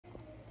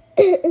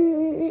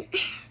Okay,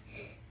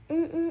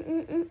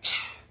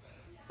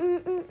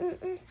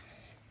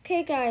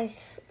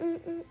 guys.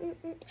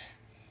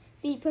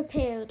 Be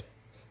prepared.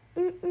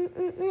 What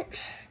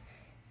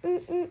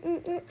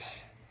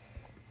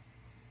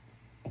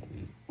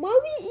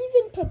are we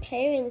even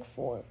preparing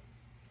for?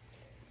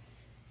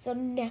 The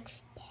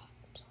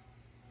Nextbot.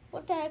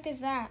 What the heck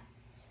is that?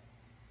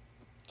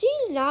 Do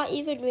you not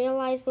even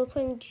realize we're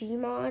playing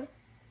Gmod?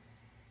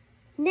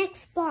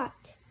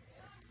 Nextbot.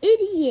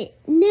 Idiot.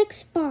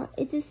 Nextbot.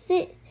 It's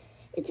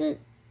a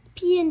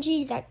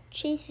PNG that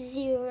chases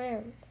you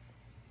around.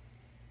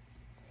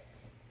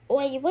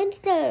 Wait, when's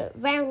the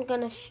round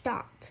gonna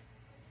start?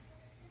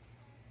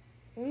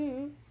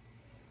 Round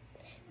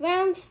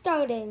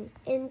starting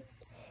in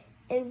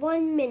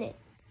 1 minute.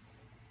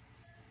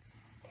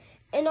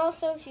 And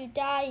also, if you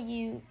die,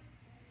 you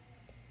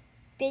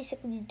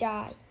basically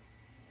die.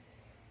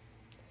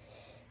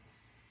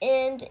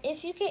 And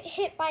if you get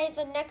hit by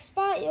the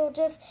Nextbot, you'll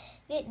just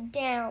get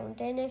downed.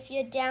 And if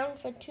you're down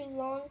for too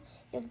long,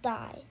 you'll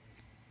die.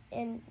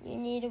 And you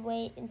need to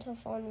wait until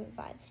someone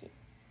revives you.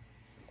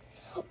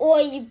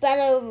 Or you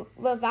better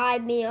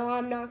revive me, or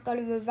I'm not going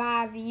to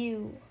revive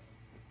you.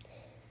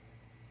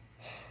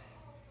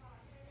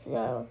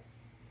 So,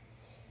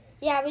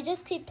 yeah, we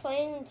just keep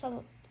playing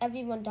until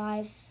everyone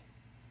dies.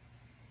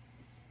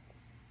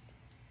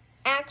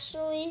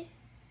 Actually,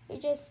 we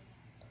just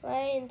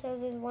play until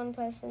there's one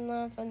person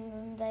left and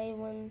then they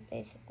win,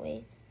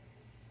 basically.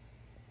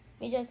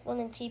 We just want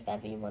to keep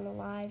everyone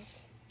alive.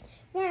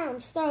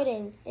 Round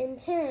starting in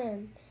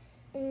 10,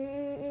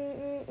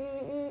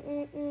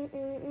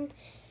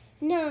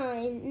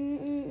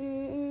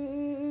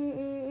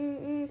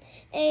 9,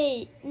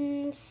 8,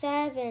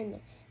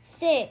 7,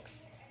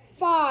 6,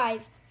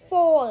 5,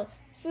 4,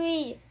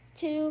 3,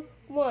 2,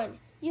 1.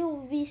 You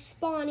will be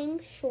spawning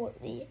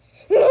shortly.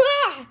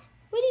 Where'd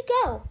you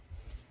go?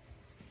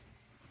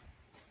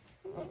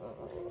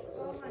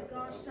 Oh my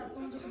gosh, stop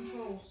going to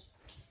controls.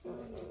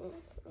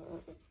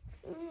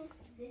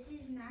 This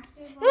is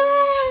master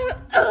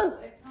volume.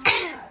 It's not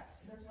that.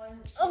 That's why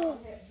it's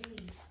at B.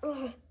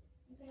 Okay.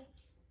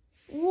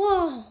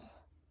 Whoa.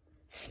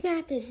 This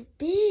map is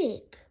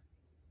big.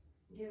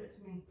 Give it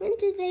to me. When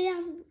did they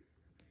have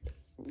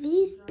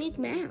these big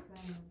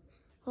maps?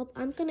 Well,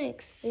 I'm gonna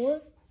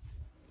explore.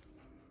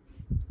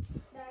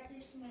 That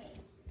just made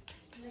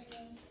the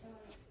game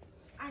start.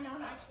 I know how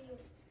to go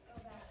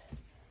back.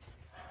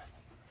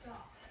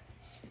 Stop.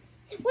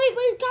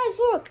 Wait, guys,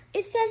 look.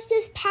 It says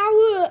this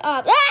power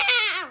up.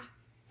 Ah!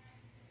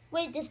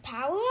 Wait, there's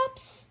power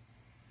ups?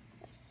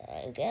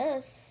 I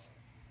guess.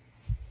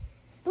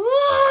 Are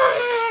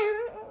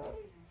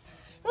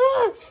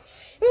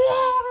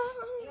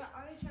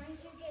you trying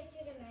to get to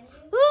the menu?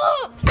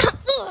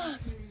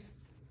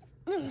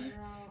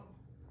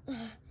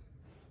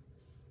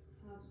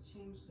 How to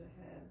change the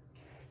head.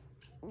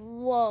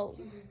 Whoa.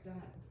 She's done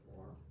it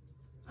before.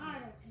 I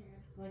don't care.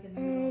 Like in the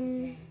Um, middle of the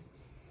game.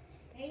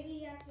 Maybe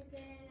you have to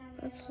get in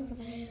the That's middle of the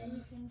over game there. and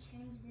you can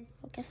change this.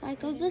 I guess I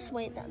go this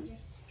way then.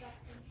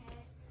 Disgusting head.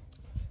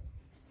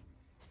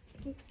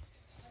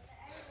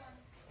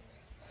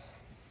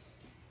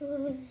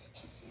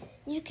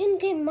 You can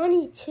get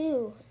money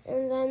too.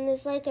 And then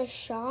there's like a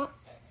shop,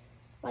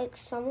 like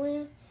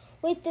somewhere.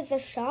 Wait, there's a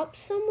shop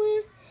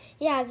somewhere?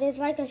 Yeah, there's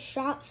like a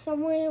shop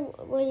somewhere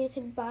where you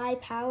can buy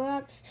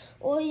power-ups,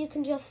 or you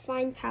can just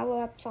find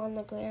power-ups on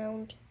the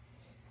ground.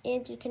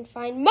 And you can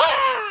find more!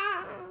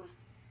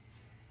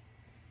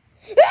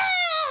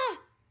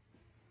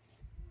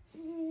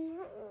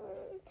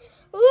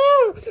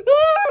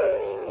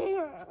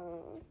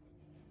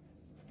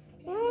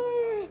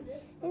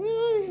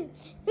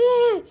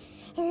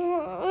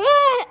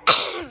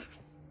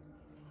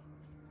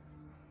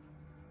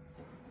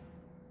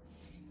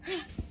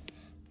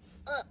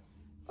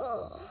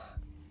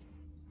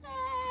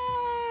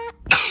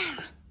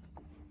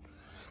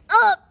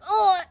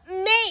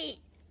 Mate.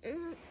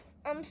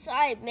 I'm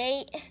sorry,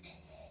 mate.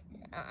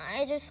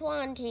 I just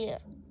wanted to.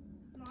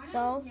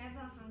 So? Never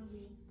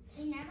hungry.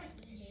 He never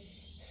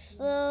eats.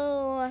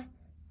 So,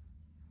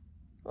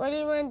 what do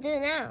you want to do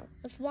now?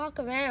 Let's walk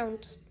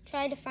around.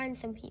 Try to find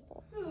some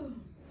people.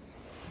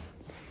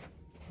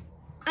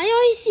 I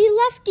already see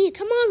Lefty.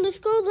 Come on, let's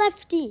go,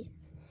 Lefty.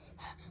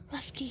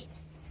 Lefty.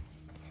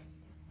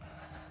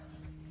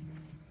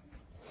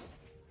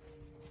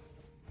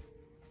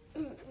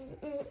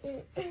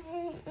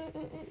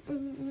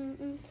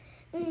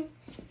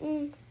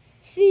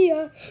 See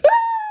ya.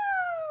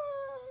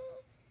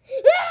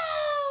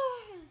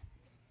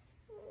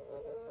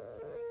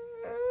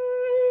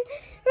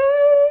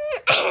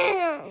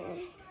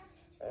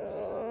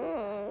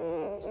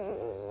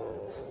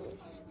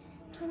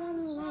 Turn on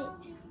the light.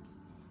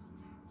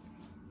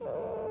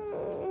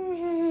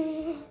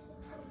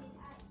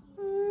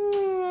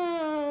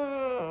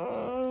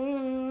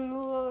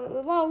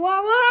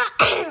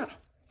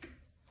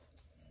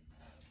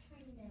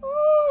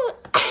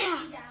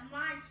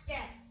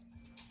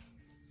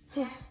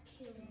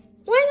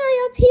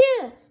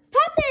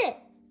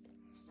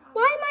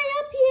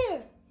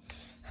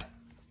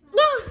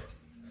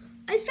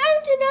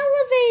 an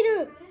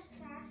elevator.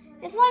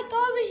 It's like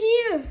over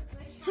here.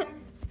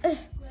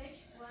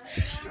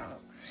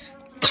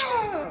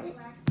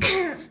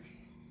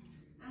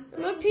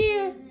 I'm up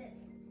here.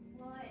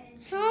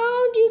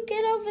 How do you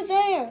get over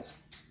there?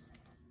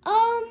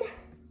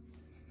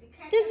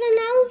 There's an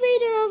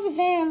elevator over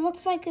there.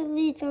 Looks like it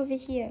leads over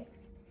here.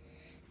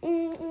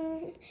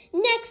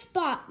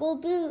 Nextbot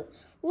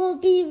will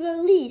be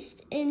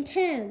released in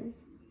 10,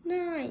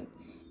 9.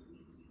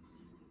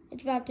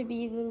 It's about to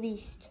be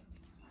released.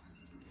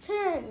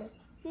 10,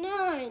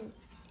 9,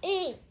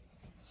 8,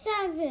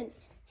 7,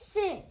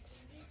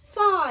 6,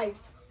 5,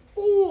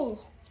 4,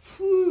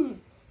 3,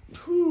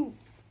 2,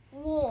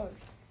 1.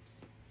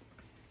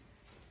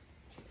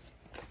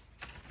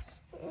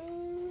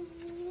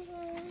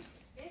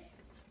 This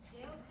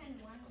girl can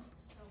run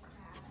so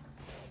fast.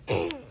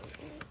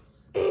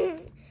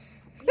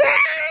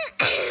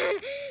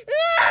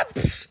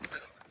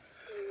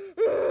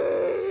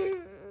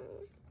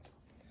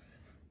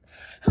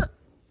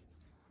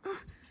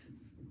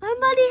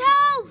 Somebody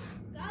help!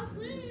 Go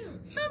blue.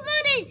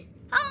 Somebody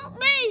help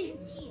me!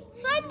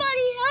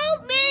 Somebody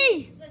help me!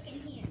 Look in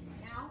here.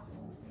 Now,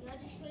 you're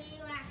just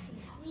relaxing.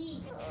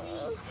 Please.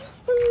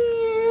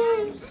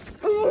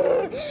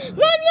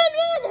 Run!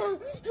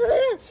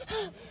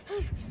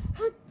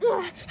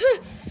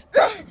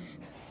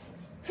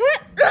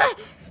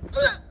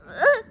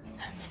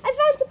 I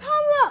found the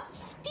power up!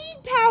 Speed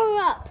power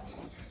up!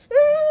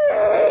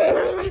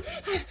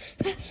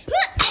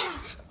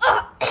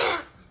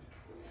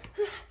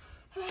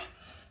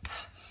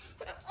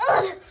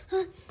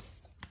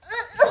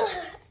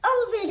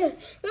 Elevator!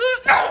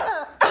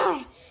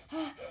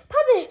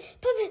 Puppet!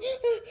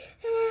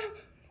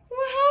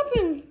 What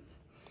happened?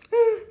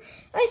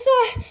 I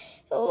thought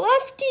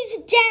Lefty's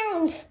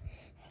downed.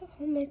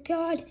 Oh my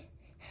god.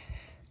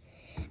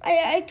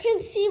 I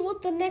couldn't see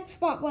what the next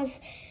spot was.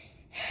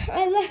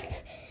 I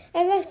left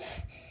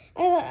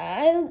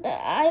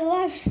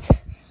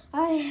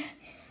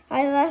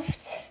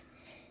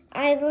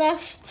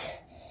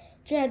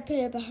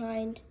Dreadbear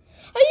behind.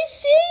 Are you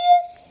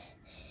serious?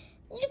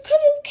 You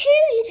could have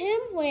carried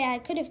him. Wait, I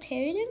could have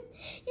carried him?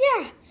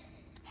 Yeah.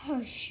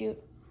 Oh shoot.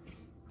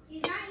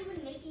 He's not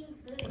even making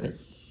food.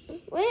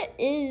 Where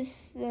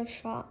is the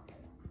shop?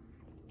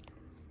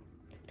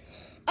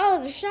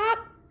 Oh, the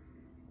shop?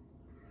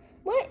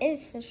 Where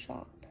is the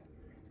shop?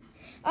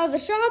 Oh, the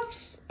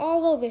shop's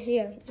all over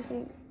here. You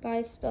can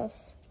buy stuff.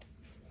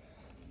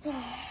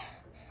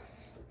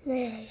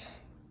 Man.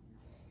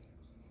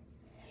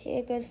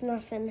 Here goes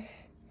nothing.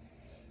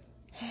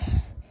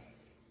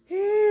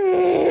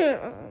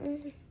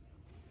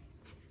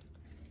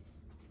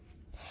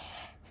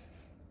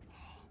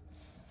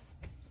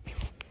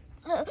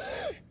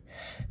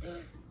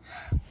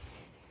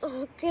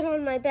 Oh, get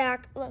on my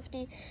back,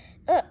 Lefty.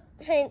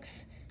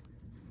 Thanks.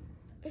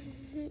 Oh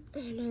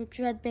no,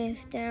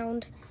 Dreadbear's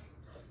downed.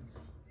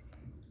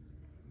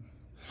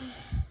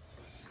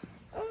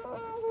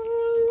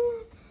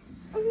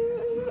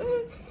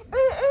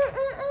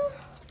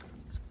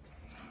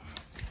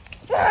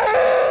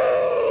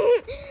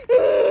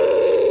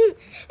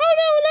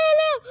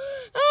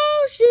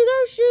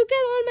 Oh shoot, get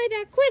on my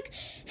back, quick.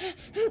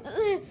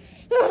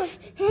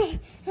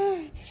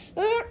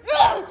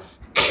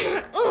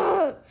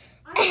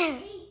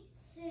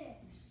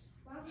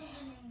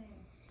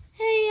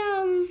 Hey,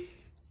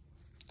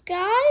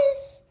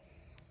 guys,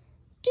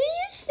 do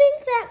you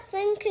think that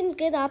thing can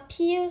get up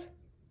here?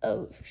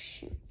 Oh,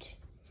 shoot.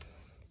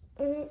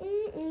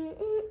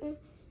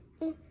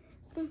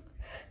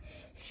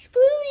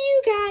 Screw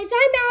you guys,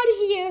 I'm out of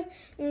here.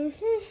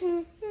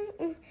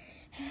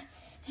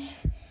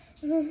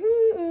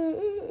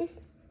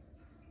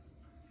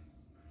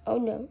 Oh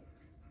no.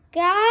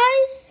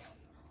 Guys,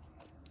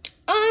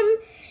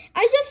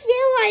 I just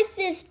realized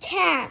there's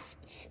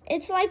tasks.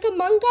 It's like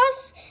Among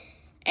Us,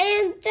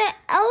 and the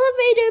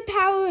elevator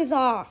power is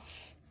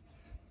off.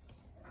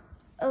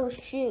 Oh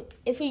shoot,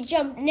 if we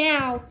jump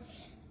now,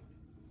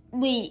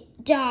 we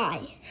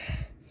die.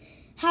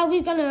 How are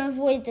we gonna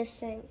avoid this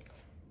thing?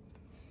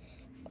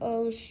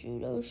 Oh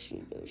shoot.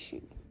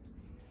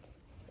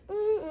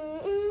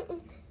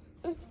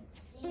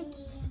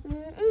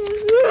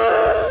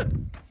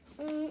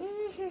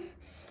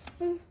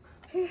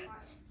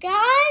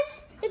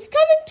 Guys, it's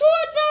coming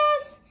towards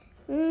us!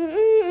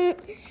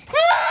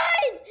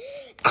 Guys!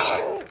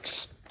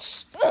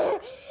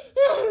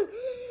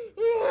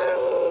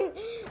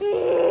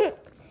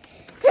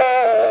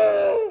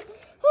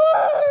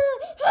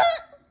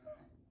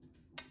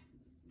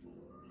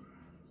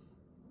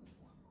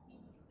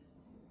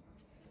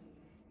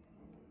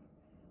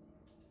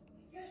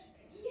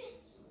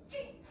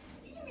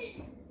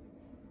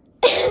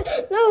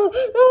 No,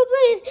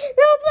 please,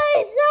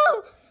 no!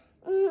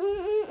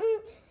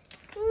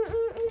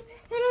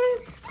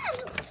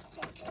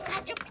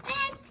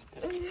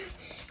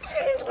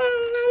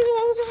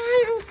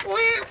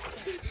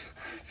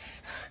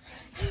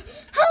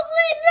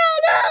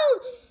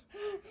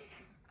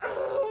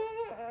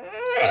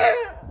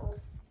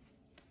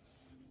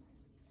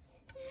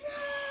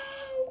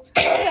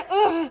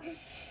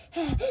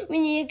 We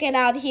need to get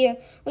out of here.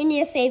 We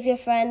need to save your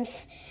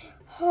friends.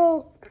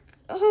 Oh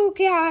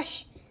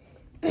gosh.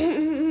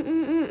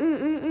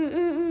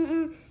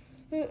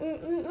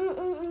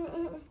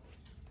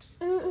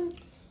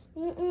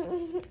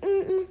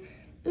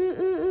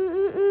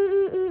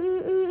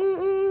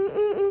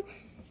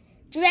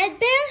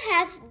 Dreadbear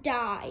has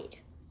died.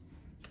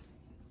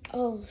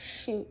 Oh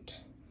shoot.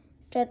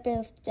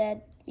 Dreadbear's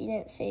dead. We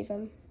didn't save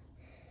him.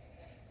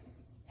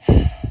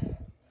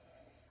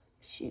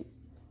 Shoot.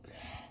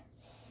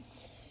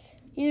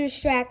 You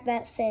distract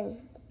that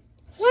thing.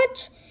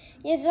 What?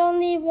 There's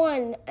only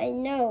one. I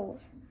know.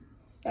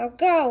 Now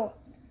go.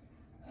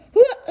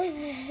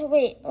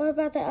 Wait, what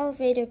about the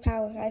elevator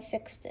power? I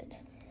fixed it.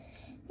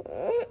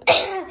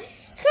 Come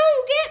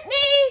get me!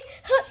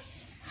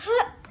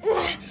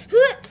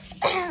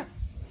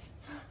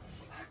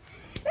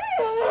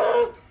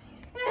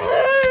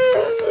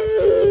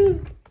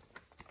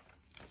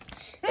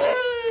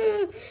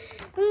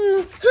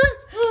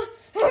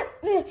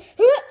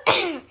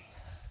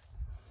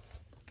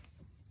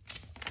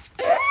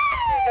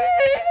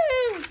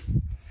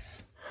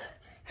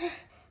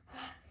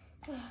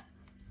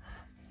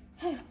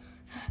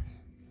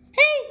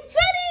 Hey,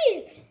 Freddy!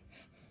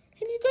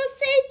 Can you go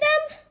save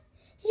them?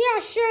 Yeah,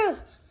 sure.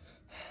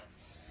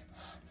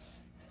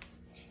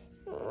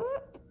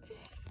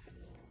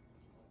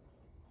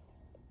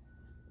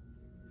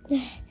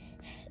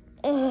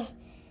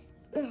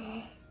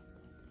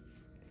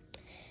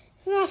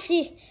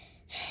 Ruffy.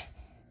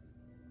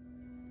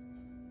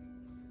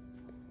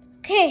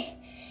 Okay,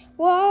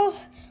 well,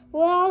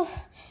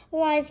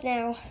 alive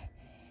now.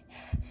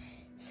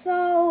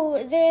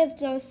 So there's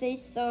no safe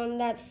zone.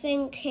 That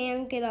thing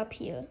can get up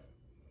here.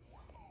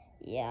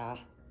 Yeah.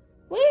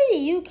 Where do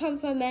you come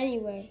from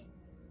anyway?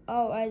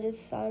 Oh, I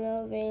just saw an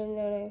elevator and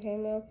then I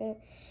came up and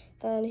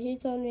then he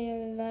told me I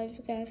revived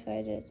the guy, so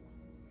I did.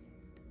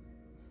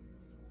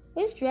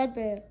 Where's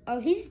Dreadbear? Oh,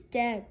 he's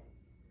dead.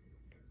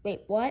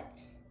 Wait, what?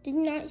 Did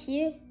you not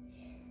hear?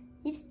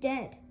 He's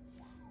dead.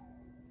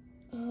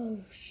 Oh,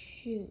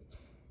 shoot.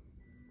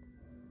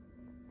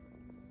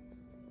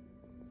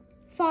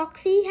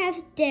 Foxy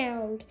has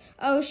downed.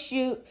 Oh,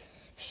 shoot.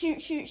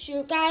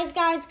 Shoot. Guys.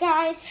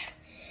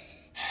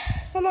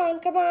 Come on.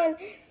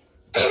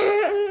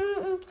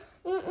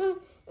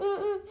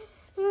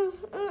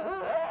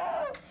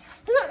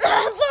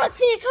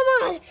 Foxy, come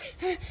on.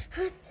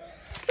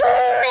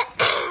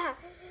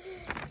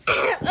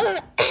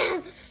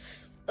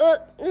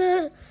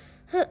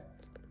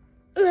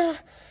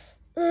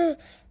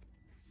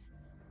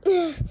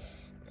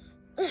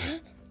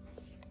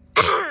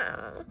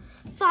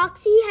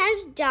 Foxy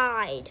has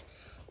died.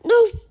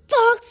 No,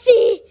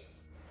 Foxy!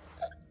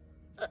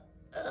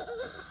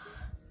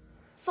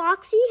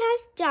 Foxy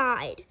has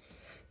died.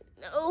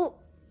 No,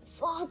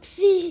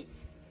 Foxy.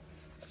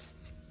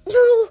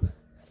 No.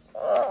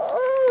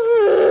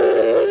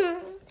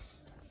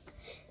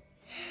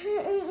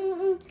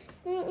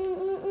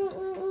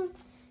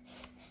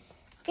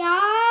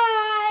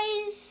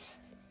 Guys!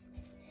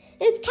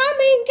 It's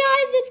coming,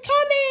 guys! It's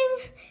coming!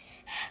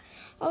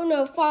 Oh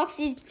no,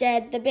 Foxy's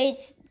dead. The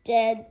bait's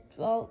dead.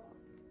 Well,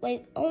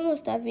 like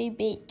almost every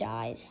bait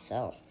dies,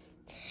 so.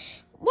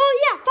 Well,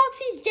 yeah,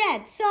 Foxy's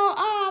dead. So,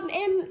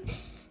 and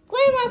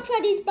Glamrock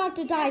Freddy's about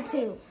to die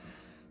too.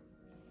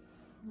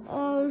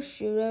 Oh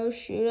shoot,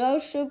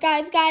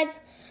 guys.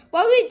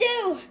 What do we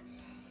do?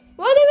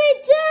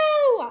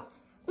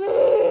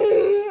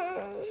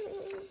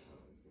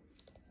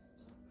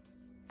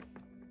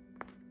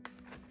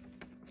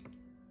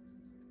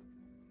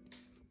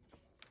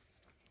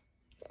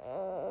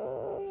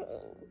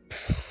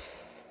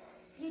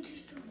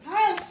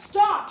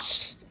 Stop!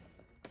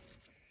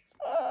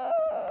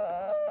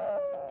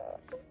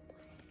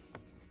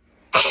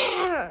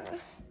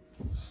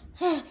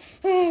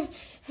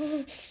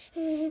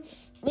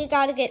 We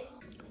gotta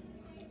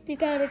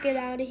get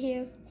out of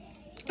here.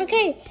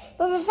 Okay,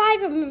 but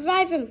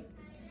revive him.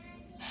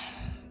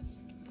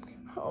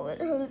 Oh, it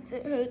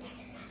hurts.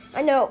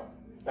 I know.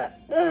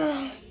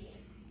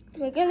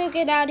 We're gonna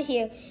get out of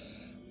here.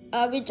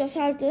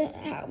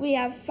 We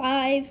have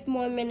 5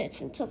 more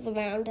minutes until the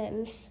round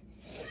ends.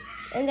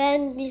 And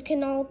then we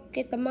can all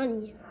get the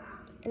money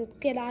and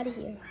get out of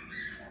here.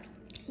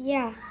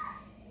 Yeah.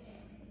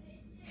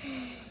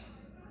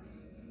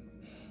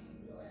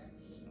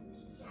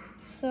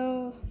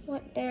 So,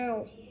 what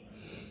now?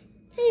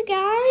 Hey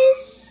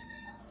guys!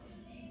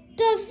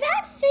 Does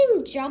that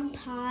thing jump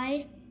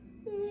high?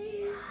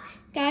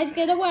 Guys,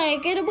 get away!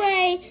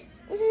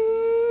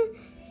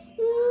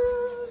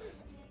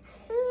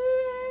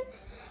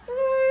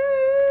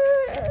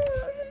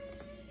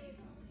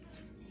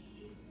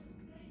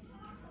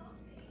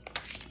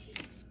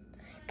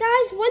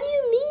 Guys, what do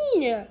you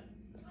mean?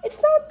 It's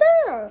not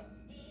there.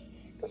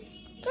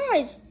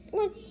 Guys,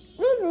 like,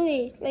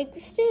 literally, like,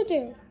 still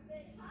there.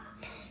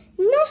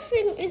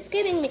 Nothing is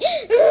getting me.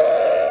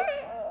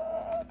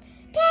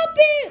 Pop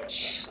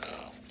it!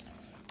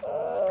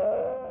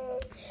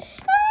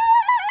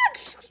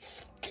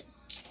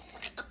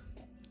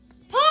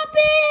 Pop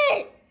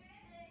it!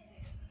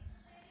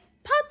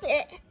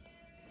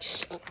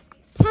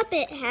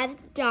 Puppet has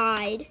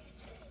died.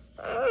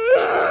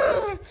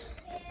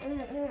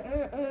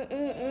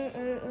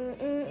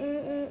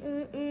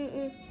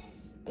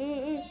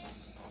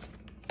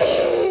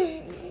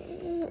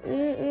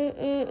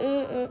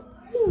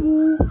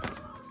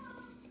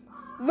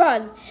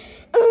 Run.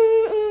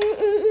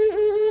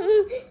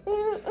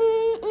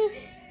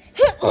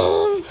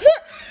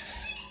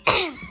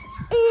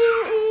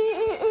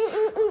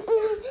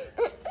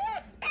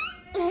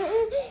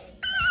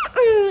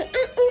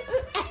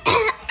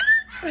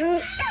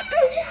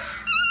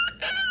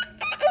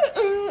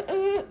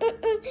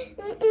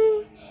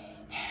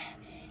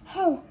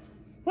 Oh,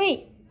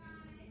 wait.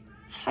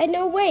 I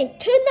know way.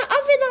 Turn the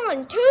oven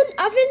on. Turn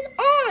oven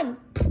on.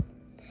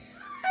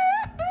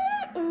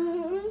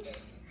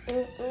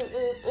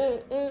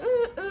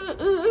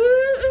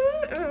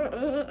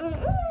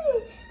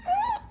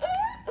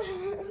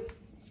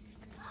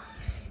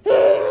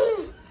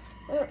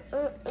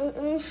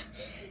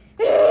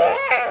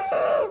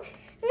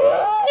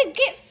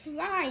 Get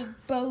fried,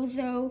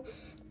 bozo.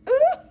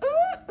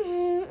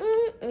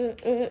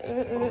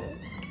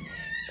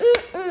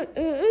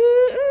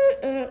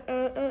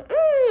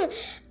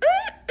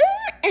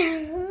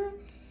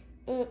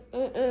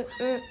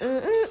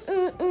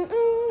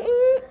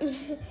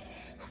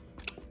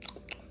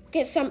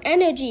 Get some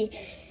energy.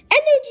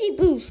 Energy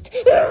boost.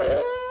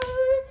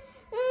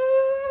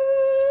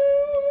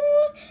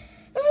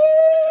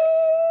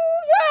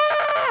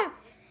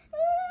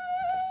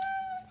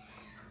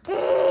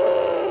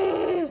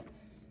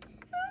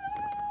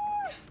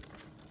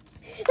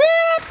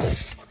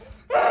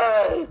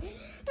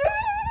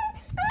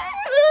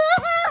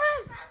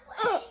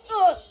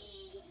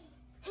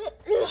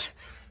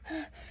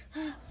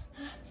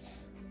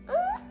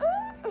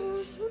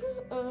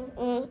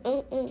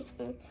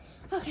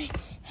 Okay,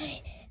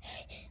 hey.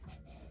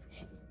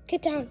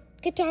 Get down,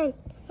 get down.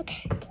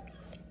 Okay.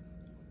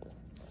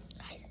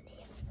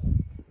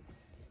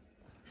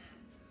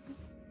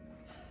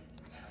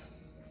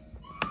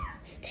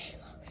 Stay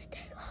low, stay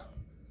low.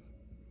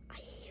 I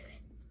hear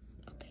it.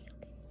 Okay,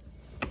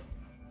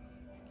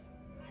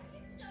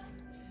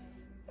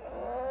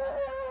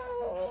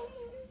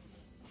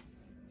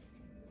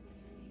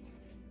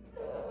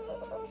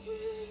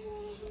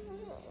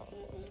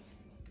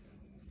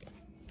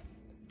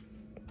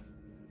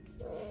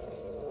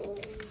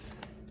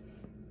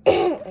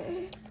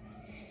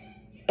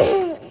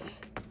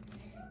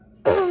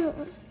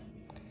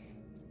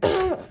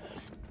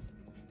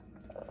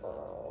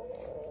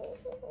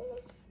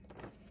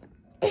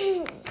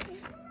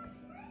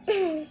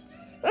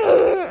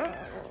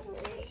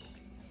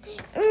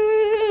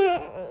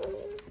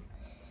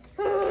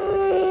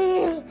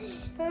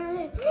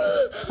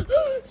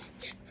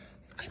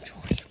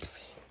 control your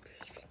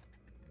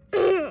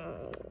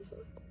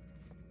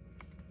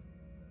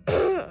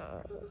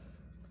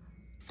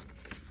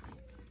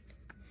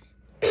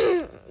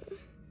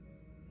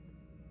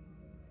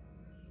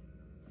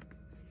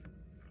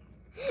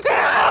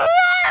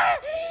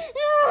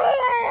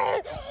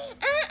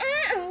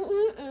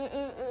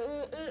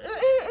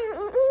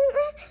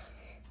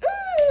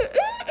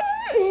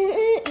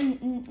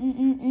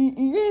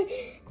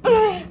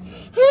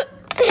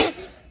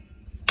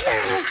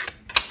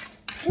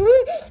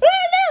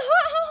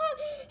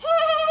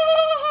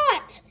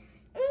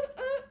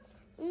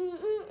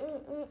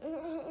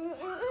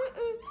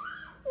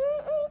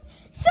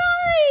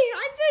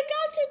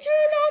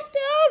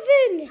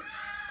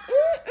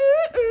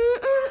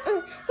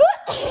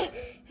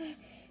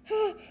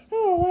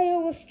Oh, I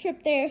almost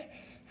tripped there.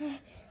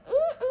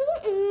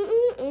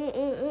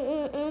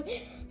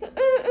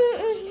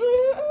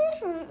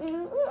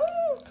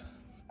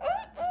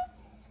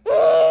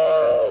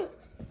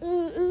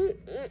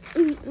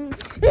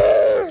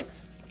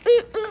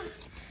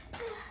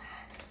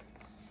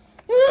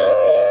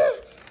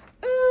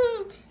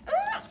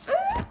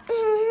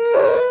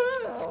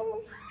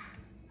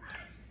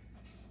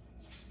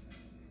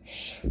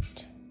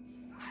 Shoot.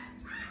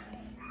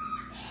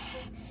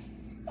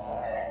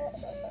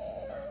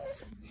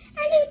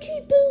 Energy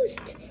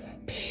boost.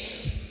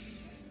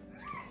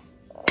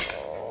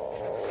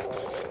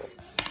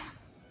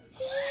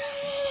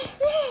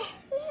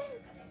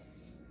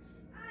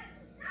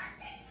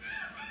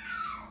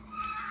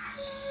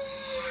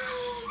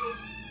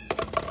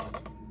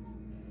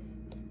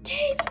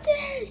 Take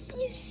this,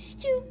 you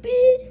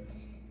stupid.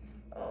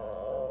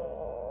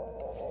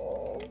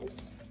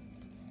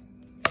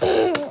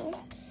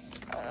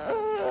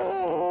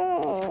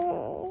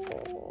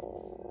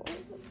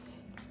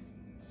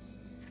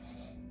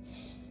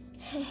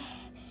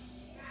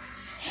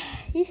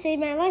 You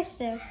saved my life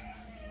there.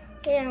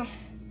 Yeah,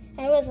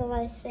 I was a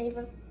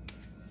lifesaver.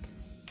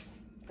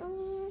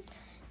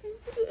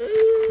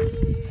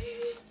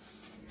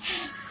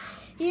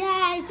 Yeah,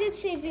 I did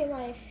save your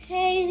life.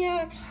 Hey,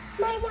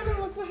 might want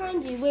to look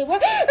behind you. Wait,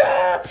 what?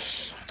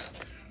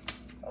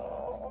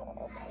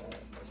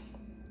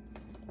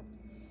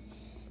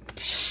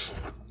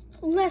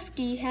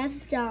 Lefty has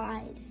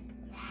died.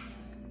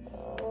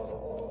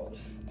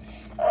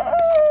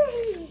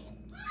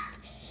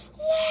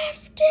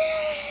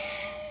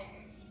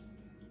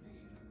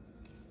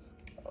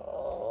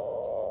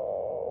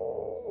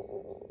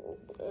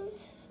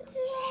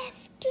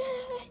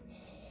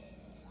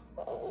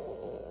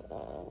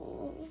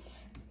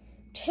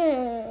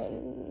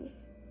 10,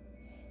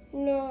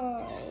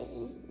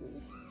 9,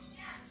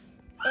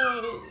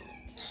 8,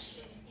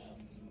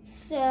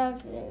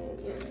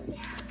 7,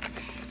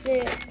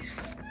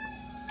 6,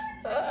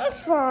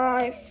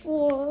 5,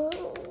 4,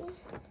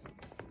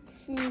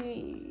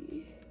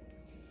 3,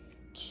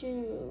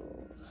 2,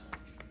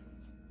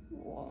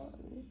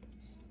 1.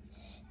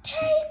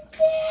 Take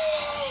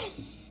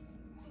this!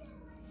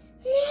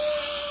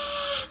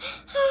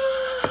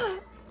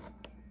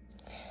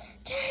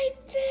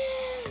 Take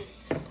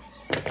this!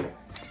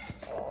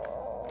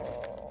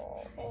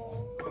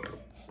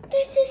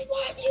 This is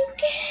what you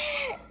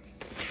get!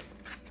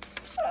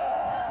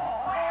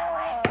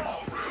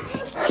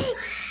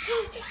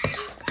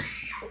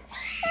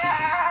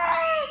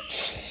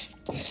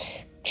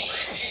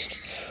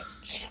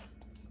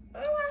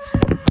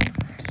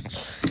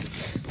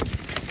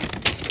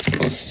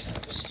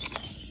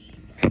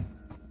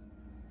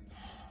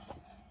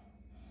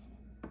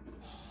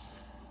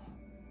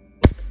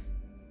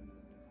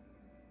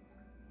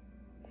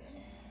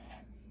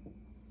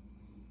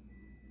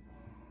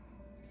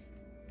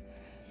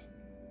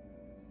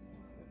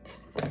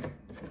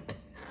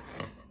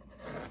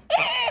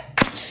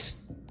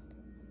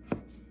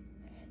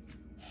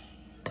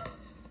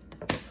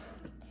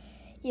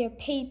 You're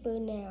paper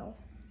now.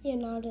 You're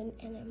not an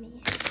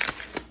enemy.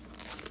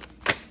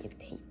 You're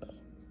paper.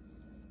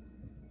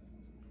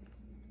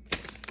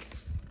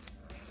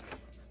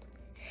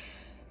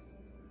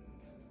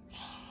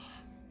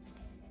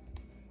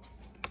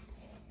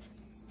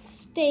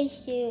 Stay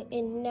here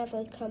and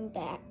never come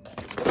back.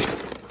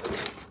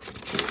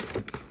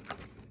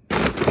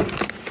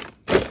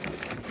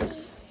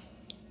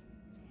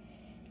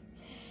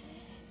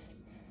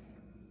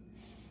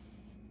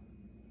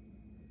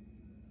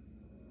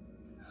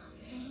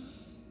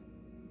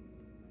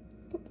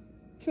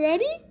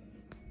 Ready?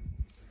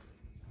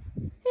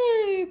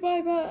 Hey,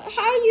 bye-bye.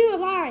 How are you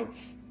alive?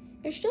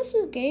 It's just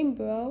a game,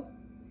 bro.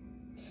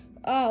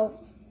 Oh,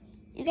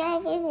 you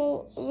got a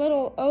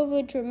little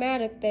over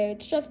dramatic there.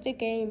 It's just a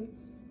game.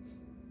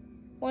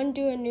 Want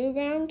to do a new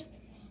round?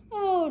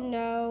 Oh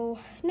no,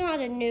 not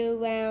a new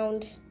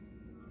round.